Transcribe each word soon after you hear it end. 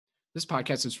This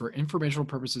podcast is for informational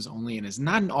purposes only and is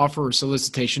not an offer or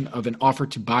solicitation of an offer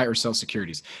to buy or sell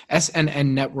securities. SNN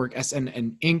Network,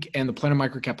 SNN Inc., and the Planet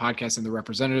Microcap Podcast and the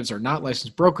representatives are not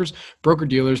licensed brokers,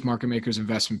 broker-dealers, market makers,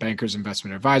 investment bankers,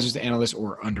 investment advisors, analysts,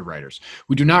 or underwriters.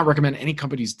 We do not recommend any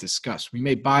companies discussed. We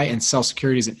may buy and sell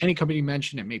securities in any company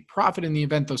mentioned and may profit in the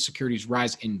event those securities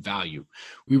rise in value.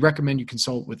 We recommend you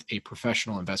consult with a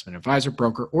professional investment advisor,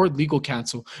 broker, or legal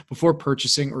counsel before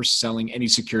purchasing or selling any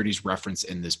securities referenced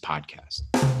in this podcast.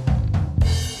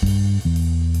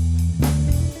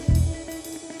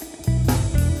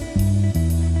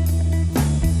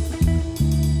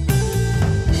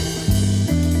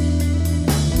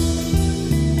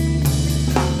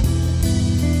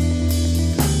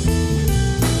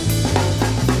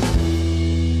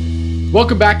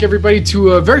 Welcome back, everybody,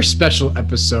 to a very special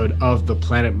episode of the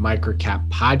Planet Microcap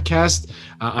Podcast.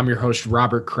 I'm your host,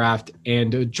 Robert Kraft,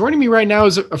 and joining me right now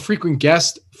is a frequent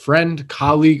guest, friend,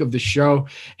 colleague of the show,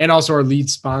 and also our lead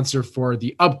sponsor for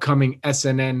the upcoming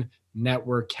SNN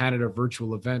Network Canada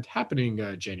virtual event happening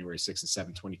January 6th and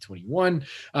 7th, 2021.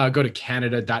 Go to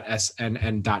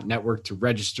canada.snn.network to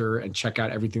register and check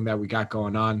out everything that we got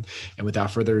going on. And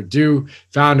without further ado,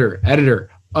 founder, editor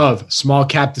of Small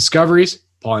Cap Discoveries,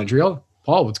 Paul Andreola.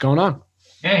 Paul, what's going on?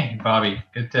 Hey, Bobby.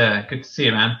 Good to see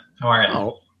you, man. How are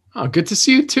you? Oh, good to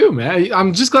see you too, man.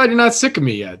 I'm just glad you're not sick of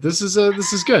me yet. This is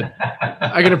good.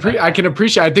 I can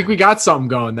appreciate. I think we got something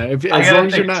going there. As long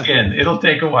as you're not, it'll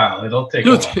take a while. Okay,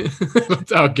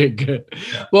 good.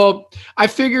 Yeah. Well, I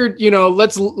figured,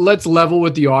 let's level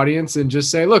with the audience and just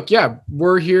say, look, yeah,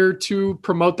 we're here to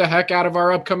promote the heck out of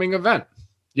our upcoming event.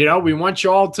 We want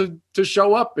you all to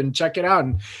show up and check it out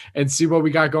and see what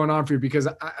we got going on for you. Because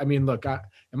I mean, look, in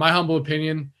my humble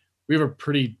opinion, we have a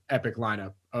pretty epic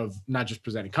lineup of not just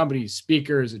presenting companies,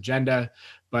 speakers, agenda,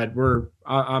 but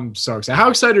I'm so excited. How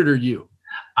excited are you?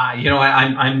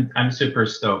 I'm super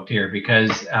stoked here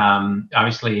because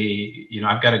obviously,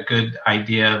 I've got a good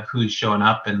idea of who's showing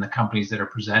up and the companies that are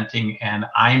presenting, and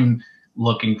I'm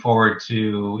looking forward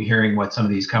to hearing what some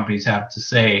of these companies have to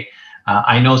say.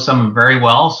 I know some of them very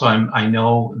well, so I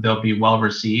know they'll be well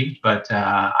received. But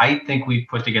I think we've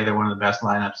put together one of the best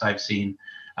lineups I've seen,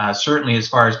 certainly as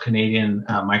far as Canadian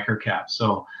microcaps.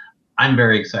 So I'm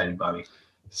very excited, Bobby.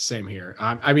 Same here.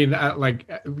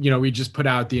 We just put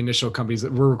out the initial companies.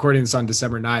 We're recording this on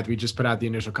December 9th. We just put out the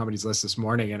initial companies list this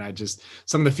morning, and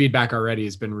some of the feedback already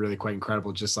has been really quite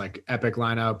incredible. Just like epic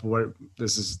lineup.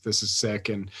 This is sick,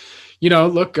 and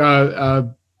look.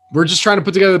 We're just trying to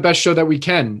put together the best show that we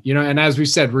can, and as we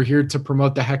said, we're here to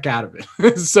promote the heck out of it.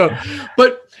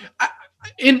 But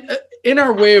in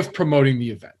our way of promoting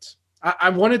the event, I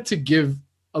wanted to give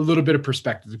a little bit of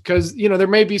perspective because, there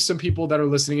may be some people that are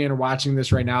listening in or watching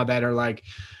this right now that are like,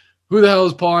 who the hell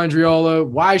is Paul Andreola?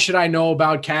 Why should I know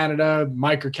about Canada,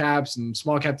 microcaps and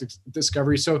small cap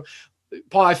discovery? So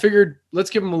Paul, I figured let's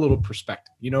give them a little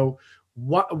perspective.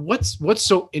 What's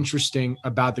so interesting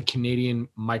about the Canadian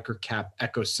microcap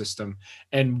ecosystem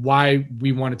and why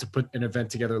we wanted to put an event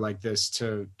together like this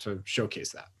to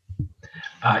showcase that?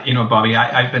 Bobby,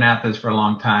 I've been at this for a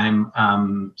long time.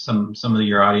 Some of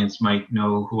your audience might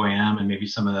know who I am and maybe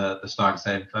some of the stocks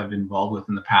I've been involved with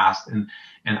in the past. And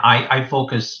I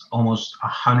focus almost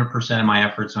 100% of my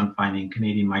efforts on finding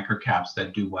Canadian microcaps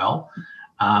that do well.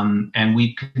 And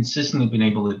we've consistently been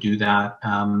able to do that.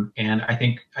 And I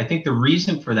think the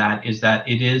reason for that is that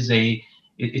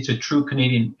it's a true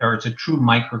Canadian, or it's a true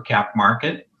microcap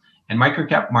market, and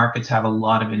microcap markets have a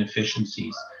lot of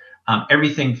inefficiencies.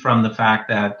 Everything from the fact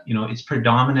that, it's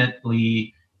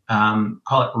predominantly,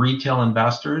 call it retail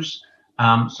investors.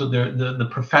 So the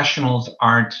professionals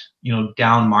aren't,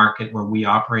 down market where we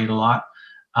operate a lot.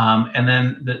 And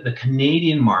then the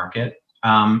Canadian market,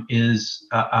 is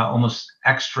almost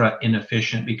extra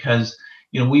inefficient because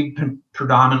we've been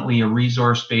predominantly a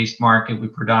resource-based market. We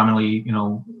predominantly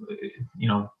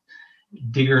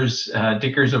diggers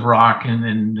of rock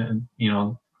and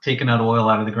taking out oil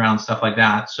out of the ground, stuff like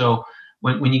that. So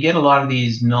when you get a lot of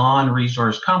these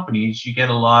non-resource companies, you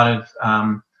get a lot of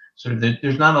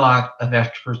there's not a lot of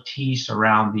expertise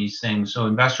around these things. So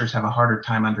investors have a harder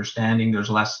time understanding. There's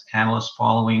less analysts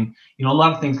following, a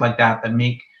lot of things like that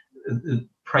make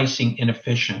pricing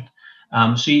inefficient.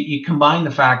 So you combine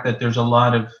the fact that there's a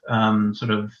lot of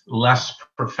less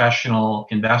professional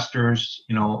investors,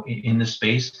 in the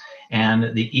space,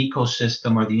 and the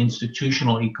ecosystem or the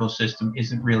institutional ecosystem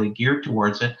isn't really geared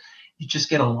towards it. You just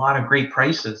get a lot of great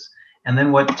prices. And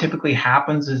then what typically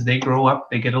happens is they grow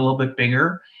up, they get a little bit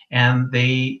bigger, and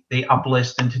they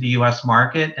uplist into the U.S.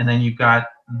 market, and then you've got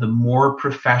the more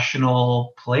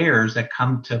professional players that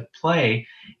come to play,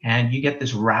 and you get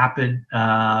this rapid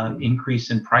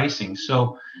increase in pricing.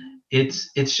 So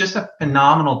it's just a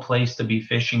phenomenal place to be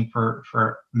fishing for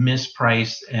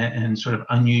mispriced and sort of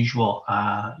unusual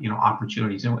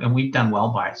opportunities, and we've done well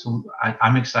by it. So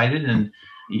I'm excited, and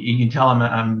you can tell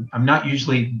I'm not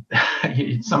usually.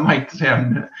 Some might say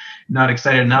I'm not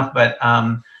excited enough, but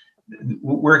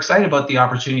we're excited about the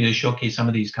opportunity to showcase some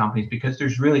of these companies, because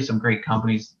there's really some great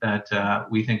companies that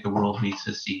we think the world needs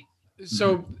to see.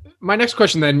 So my next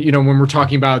question then, when we're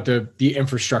talking about the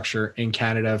infrastructure in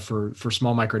Canada for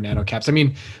small, micro, nano caps, I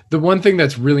mean, the one thing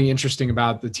that's really interesting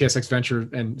about the TSX Venture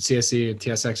and CSE and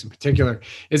TSX in particular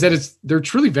is that they're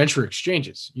truly venture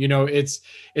exchanges.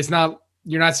 It's not,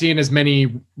 you're not seeing as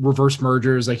many reverse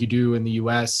mergers like you do in the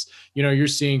US. You're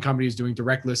seeing companies doing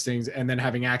direct listings and then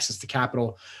having access to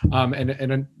capital.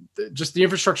 And just the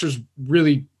infrastructure is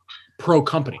really pro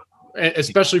company,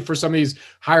 especially for some of these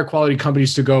higher quality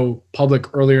companies to go public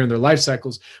earlier in their life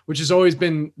cycles, which has always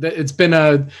been, it's been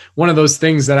one of those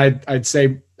things that I'd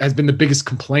say has been the biggest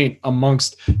complaint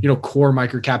amongst, core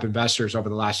microcap investors over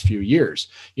the last few years.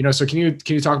 So can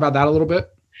you talk about that a little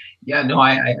bit? Yeah, no,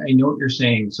 I know what you're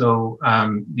saying. So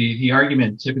the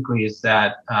argument typically is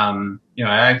that,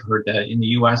 I've heard that in the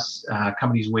US,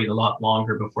 companies wait a lot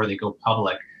longer before they go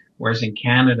public, whereas in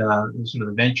Canada, sort of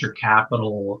the venture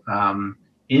capital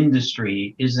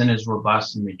industry isn't as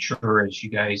robust and mature as you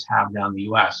guys have down in the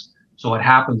US. So what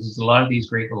happens is a lot of these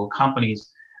great little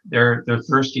companies, they're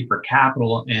thirsty for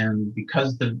capital, and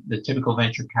because the typical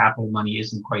venture capital money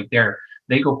isn't quite there,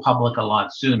 they go public a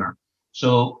lot sooner.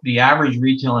 So the average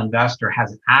retail investor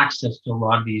has access to a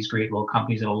lot of these great little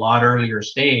companies at a lot earlier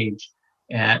stage,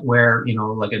 where,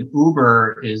 like an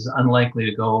Uber is unlikely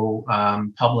to go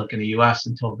public in the US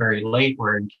until very late,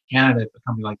 where in Canada, if a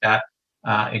company like that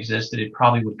existed, it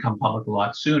probably would come public a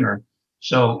lot sooner.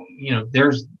 So,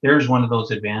 there's one of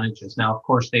those advantages. Now, of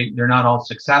course, they're not all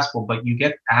successful, but you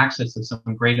get access to some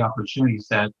great opportunities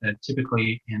that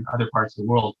typically in other parts of the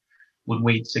world would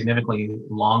wait significantly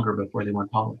longer before they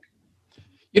went public.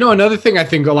 Another thing I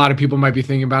think a lot of people might be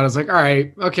thinking about is like, all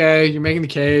right, okay, you're making the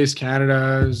case,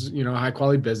 Canada's, high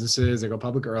quality businesses, they go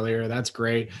public earlier. That's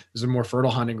great. There's a more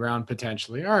fertile hunting ground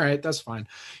potentially. All right, that's fine.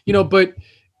 But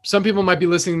some people might be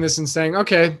listening to this and saying,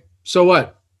 okay, so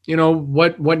what?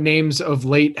 What names of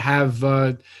late have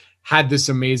had this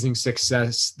amazing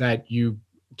success that you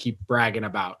keep bragging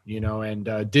about,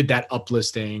 and did that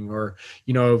uplisting or,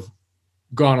 have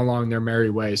gone along their merry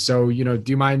way. So, do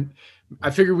you mind? I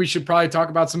figure we should probably talk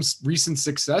about some recent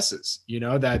successes,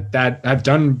 that have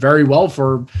done very well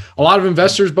for a lot of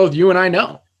investors, both you and I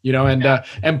know,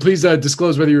 and please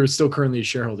disclose whether you're still currently a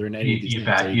shareholder in any of these. You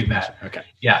bet. Okay.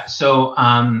 Yeah. So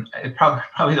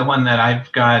probably the one that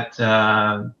I've got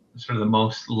sort of the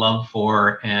most love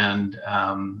for and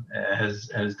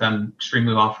has done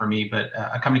extremely well for me, but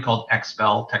a company called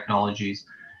XPEL Technologies.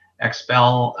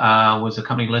 XPEL was a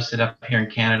company listed up here in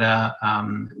Canada.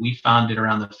 We found it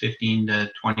around the 15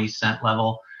 to 20 cent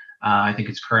level. I think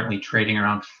it's currently trading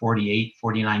around $48,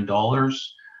 $49.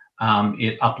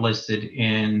 It uplisted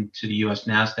into the US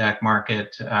NASDAQ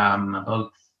market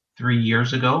about 3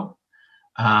 years ago,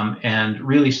 and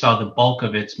really saw the bulk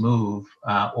of its move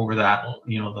over that,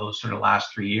 those sort of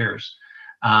last 3 years.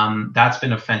 That's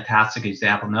been a fantastic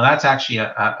example. Now, that's actually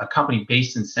a company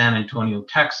based in San Antonio,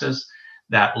 Texas,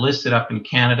 that listed up in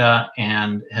Canada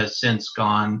and has since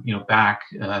gone, back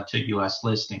to U.S.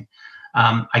 listing.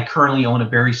 I currently own a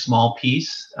very small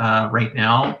piece right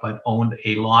now, but owned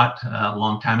a lot a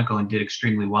long time ago and did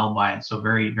extremely well by it. So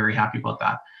very, very happy about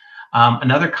that.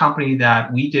 Another company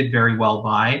that we did very well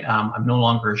by, I'm no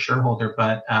longer a shareholder,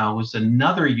 but was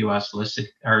another U.S. listed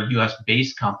or U.S.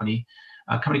 based company,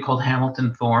 a company called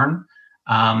Hamilton Thorne.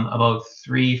 About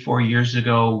 3-4 years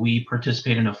ago, we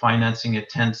participated in a financing at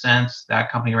 10 cents. That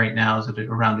company right now is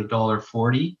around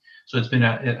 $1.40. So it's been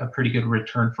a pretty good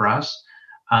return for us.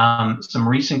 Some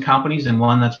recent companies, and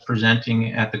one that's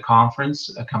presenting at the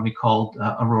conference, a company called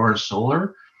Aurora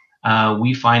Solar.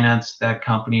 We financed that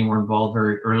company and were involved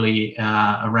very early,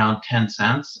 around 10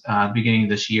 cents, beginning of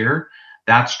this year.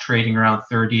 That's trading around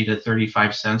 30 to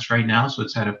 35 cents right now. So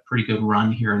it's had a pretty good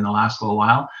run here in the last little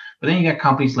while. But then you got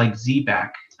companies like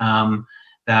Zebak,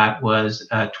 that was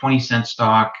a 20-cent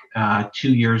stock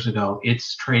 2 years ago.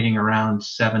 It's trading around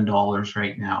 $7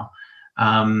 right now.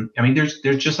 I mean, there's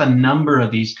just a number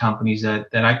of these companies that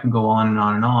I can go on and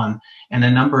on and on. And a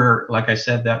number, like I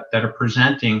said, that are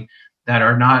presenting that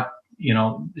are not,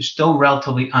 still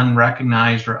relatively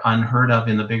unrecognized or unheard of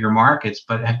in the bigger markets,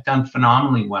 but have done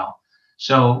phenomenally well.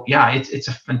 So yeah, it's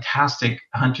a fantastic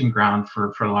hunting ground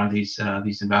for a lot of these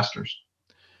investors.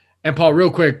 And Paul,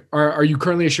 real quick, are you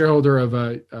currently a shareholder of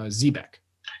Zbec?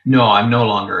 No, I'm no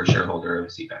longer a shareholder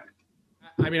of Zbec.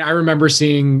 I mean, I remember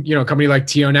seeing, a company like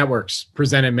TO Networks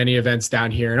present at many events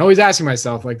down here and always asking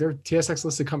myself, like, they're a TSX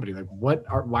listed company. Like,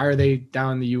 why are they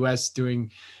down in the US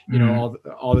doing,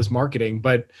 all this marketing?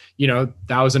 But,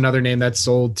 that was another name that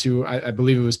sold to, I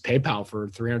believe it was PayPal for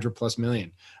 300 plus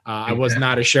million. I was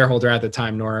not a shareholder at the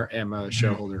time, nor am a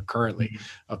shareholder currently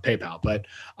of PayPal. But,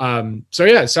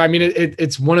 so I mean,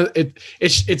 it's one of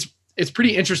it's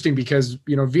pretty interesting because,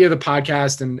 via the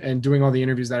podcast and doing all the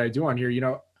interviews that I do on here,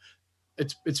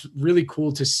 it's really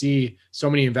cool to see so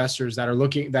many investors that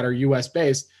are US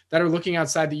based, that are looking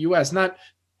outside the US. Not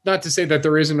to say that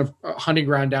there isn't a hunting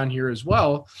ground down here as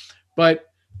well,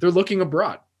 but they're looking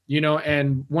abroad,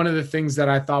 and one of the things that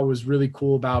I thought was really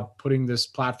cool about putting this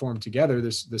platform together,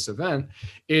 this event,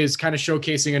 is kind of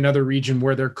showcasing another region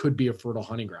where there could be a fertile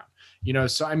hunting ground.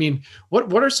 So I mean,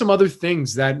 what are some other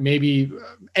things that maybe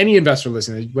any investor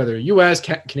listening, whether US,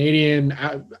 Canadian,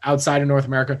 outside of North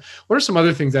America, what are some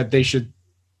other things that they should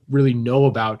really know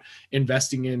about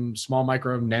investing in small,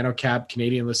 micro, nano cap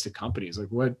Canadian listed companies? Like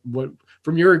what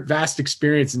from your vast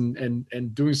experience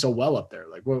and doing so well up there,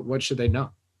 like what should they know?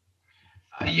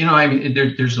 I mean,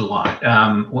 there's a lot.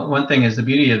 One thing is the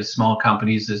beauty of small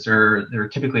companies is they're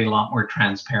typically a lot more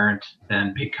transparent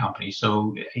than big companies.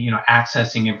 So,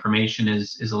 accessing information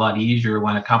is a lot easier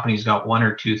when a company's got one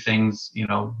or two things,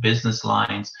 business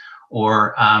lines,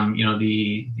 or,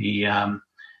 the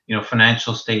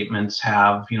financial statements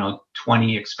have,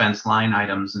 20 expense line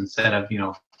items instead of,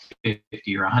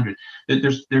 50 or 100.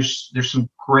 There's some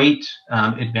great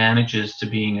advantages to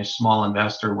being a small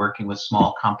investor working with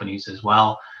small companies as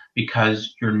well,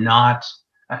 because you're not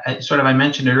I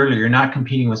mentioned it earlier, you're not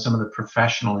competing with some of the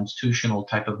professional institutional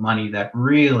type of money that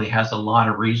really has a lot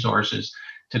of resources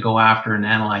to go after and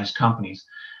analyze companies.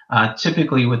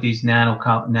 Typically with these nano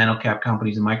cap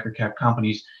companies and micro cap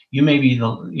companies, you may be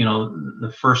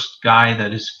the first guy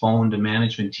that has phoned a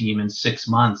management team in 6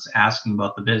 months asking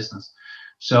about the business.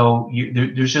 So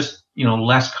there's just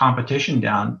less competition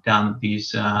down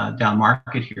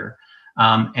market here,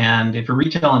 and if a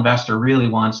retail investor really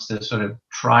wants to sort of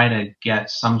try to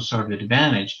get some sort of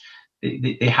advantage,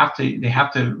 they have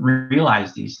to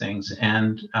realize these things,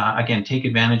 and again take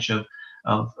advantage of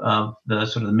the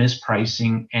sort of the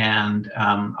mispricing and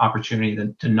opportunity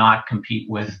to not compete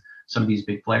with some of these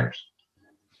big players.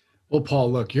 Well,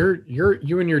 Paul, look,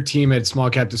 you and your team at Small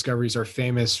Cap Discoveries are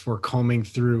famous for combing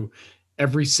through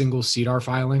every single CDAR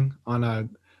filing on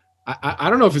I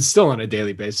don't know if it's still on a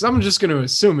daily basis. I'm just going to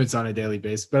assume it's on a daily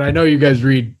basis, but I know you guys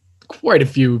read quite a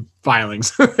few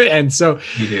filings. And so,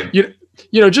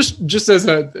 just as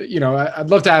I'd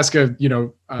love to ask a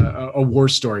war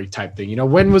story type thing.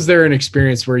 When was there an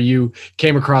experience where you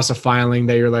came across a filing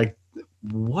that you're like,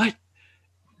 what?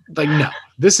 Like, no,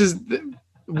 this is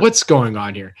what's going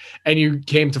on here. And you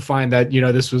came to find that,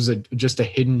 this was just a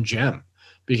hidden gem,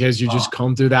 because you just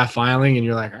comb through that filing and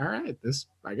you're like, all right, this,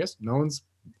 I guess no one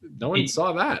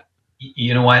saw that.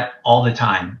 You know what? All the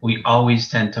time, we always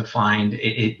tend to find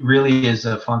it really is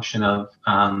a function of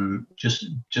just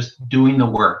doing the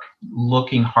work,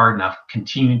 looking hard enough,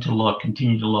 continue to look, and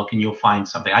you'll find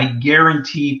something. I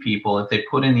guarantee people, if they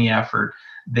put in the effort,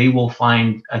 they will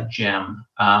find a gem.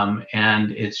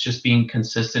 And it's just being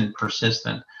consistent,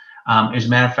 persistent. As a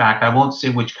matter of fact, I won't say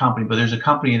which company, but there's a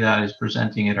company that is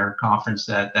presenting at our conference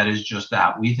that is just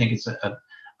that. We think it's a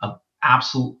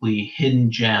absolutely hidden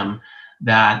gem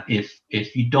that if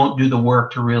you don't do the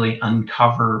work to really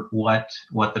uncover what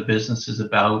the business is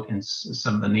about and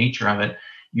some of the nature of it,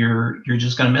 you're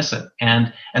just going to miss it.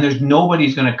 And there's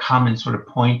nobody's going to come and sort of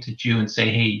point at you and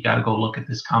say, hey, you got to go look at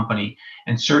this company.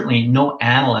 And certainly no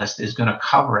analyst is going to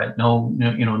cover it.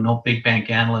 No big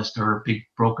bank analyst or big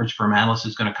brokerage firm analyst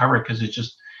is going to cover it, because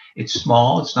it's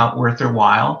small. It's not worth their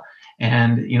while.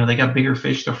 And, they got bigger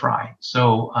fish to fry.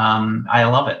 So I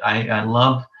love it. I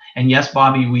love, and yes,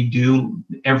 Bobby, we do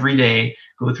every day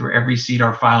go through every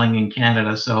CDAR filing in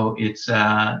Canada. So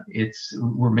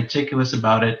we're meticulous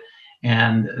about it.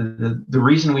 And the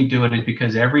reason we do it is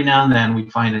because every now and then we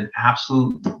find an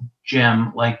absolute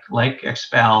gem like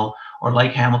Expel or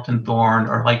like Hamilton Thorne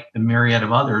or like the myriad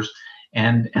of others.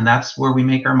 And that's where we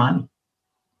make our money.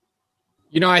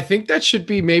 I think that should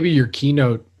be maybe your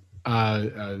keynote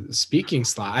speaking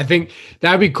slot. I think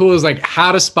that'd be cool, is like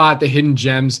how to spot the hidden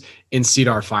gems in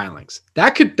CDAR filings.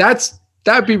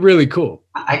 That'd be really cool.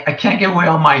 I can't give away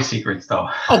all my secrets though.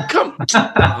 Oh, come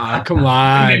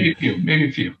on. Maybe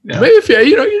a few. Yeah. Maybe a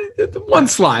few, one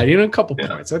slide, a couple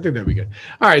points. I think that'd be good.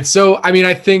 All right. So, I mean,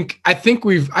 I think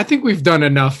we've done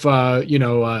enough, hyping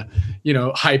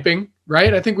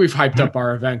right? I think we've hyped up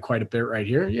our event quite a bit right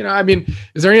here. You know, I mean,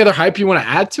 is there any other hype you want to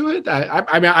add to it?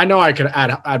 I mean, I know I could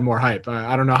add more hype.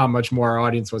 I don't know how much more our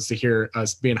audience wants to hear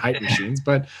us being hype machines,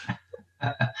 but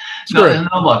no,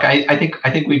 look, I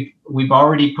think we've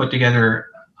already put together,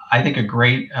 I think, a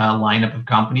great lineup of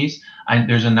companies.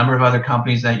 There's a number of other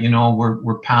companies that, you know,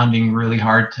 we're pounding really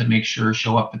hard to make sure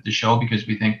show up at the show because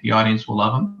we think the audience will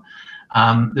love them.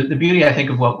 The beauty, I think,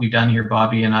 of what we've done here,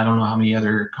 Bobby, and I don't know how many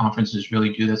other conferences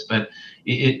really do this, but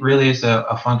it really is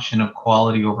a function of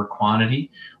quality over quantity.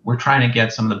 We're trying to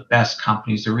get some of the best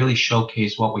companies to really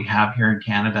showcase what we have here in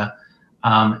Canada. You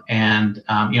know,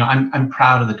 I'm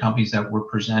proud of the companies that we're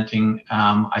presenting.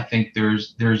 I think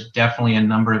there's definitely a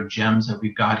number of gems that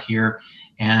we've got here.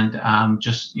 And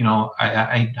just, you know,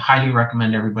 I highly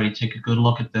recommend everybody take a good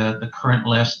look at the current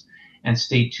list and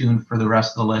stay tuned for the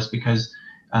rest of the list because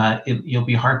you'll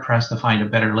be hard pressed to find a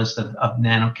better list of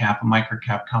nano cap and micro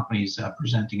cap companies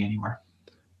presenting anywhere.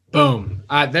 Boom!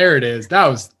 There it is. That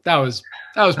was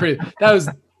pretty. That was.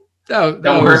 Yeah,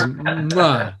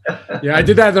 I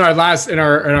did that in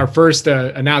our first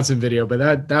announcement video,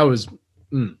 but that was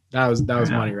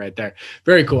money right there.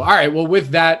 Very cool. All right. Well,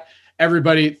 with that,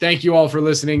 everybody, thank you all for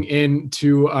listening in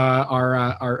to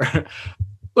our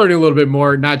learning a little bit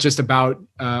more, not just about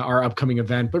our upcoming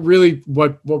event, but really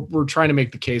what we're trying to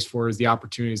make the case for is the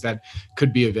opportunities that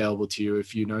could be available to you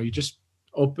if you just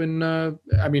open. I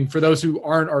mean, for those who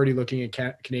aren't already looking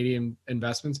at Canadian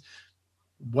investments,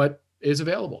 what is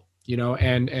available?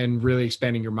 And really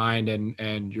expanding your mind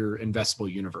and your investable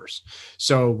universe.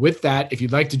 So with that, if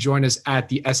you'd like to join us at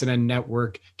the SNN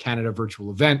Network Canada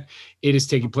virtual event, it is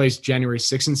taking place January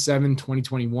 6 and 7,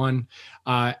 2021,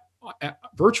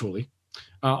 virtually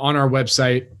on our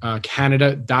website,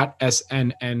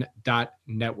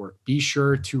 canada.snn.network. Be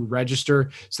sure to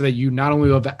register so that you not only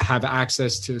have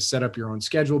access to set up your own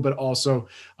schedule, but also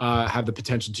have the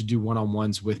potential to do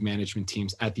one-on-ones with management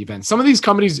teams at the event. Some of these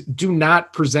companies do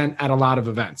not present at a lot of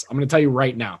events. I'm going to tell you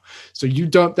right now. So you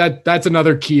don't. That's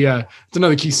another key. It's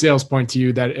another key sales point to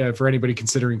you that for anybody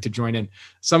considering to join in.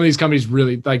 Some of these companies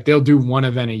really they'll do one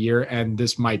event a year, and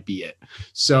this might be it.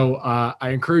 So I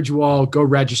encourage you all go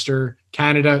register.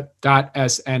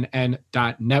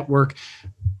 Canada.snn.network.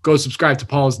 Go subscribe to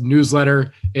Paul's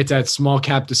newsletter. It's at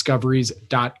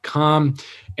smallcapdiscoveries.com.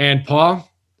 And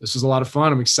Paul, this was a lot of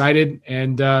fun. I'm excited.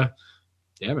 And yeah,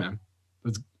 man,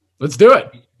 let's do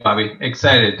it. Bobby,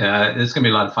 excited. This is going to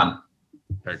be a lot of fun.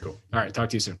 Very cool. All right. Talk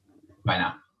to you soon. Bye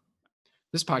now.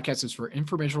 This podcast is for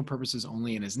informational purposes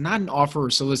only and is not an offer or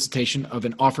solicitation of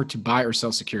an offer to buy or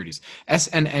sell securities.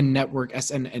 SNN Network,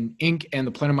 SNN Inc., and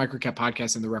the Planet Microcap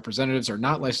Podcast and the representatives are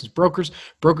not licensed brokers,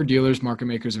 broker-dealers, market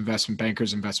makers, investment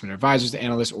bankers, investment advisors,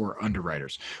 analysts, or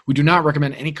underwriters. We do not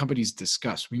recommend any companies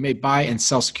discussed. We may buy and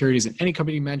sell securities in any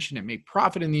company mentioned and make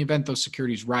profit in the event those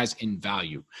securities rise in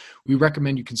value. We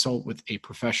recommend you consult with a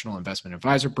professional investment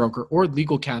advisor, broker, or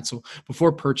legal counsel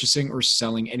before purchasing or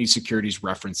selling any securities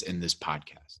referenced in this podcast.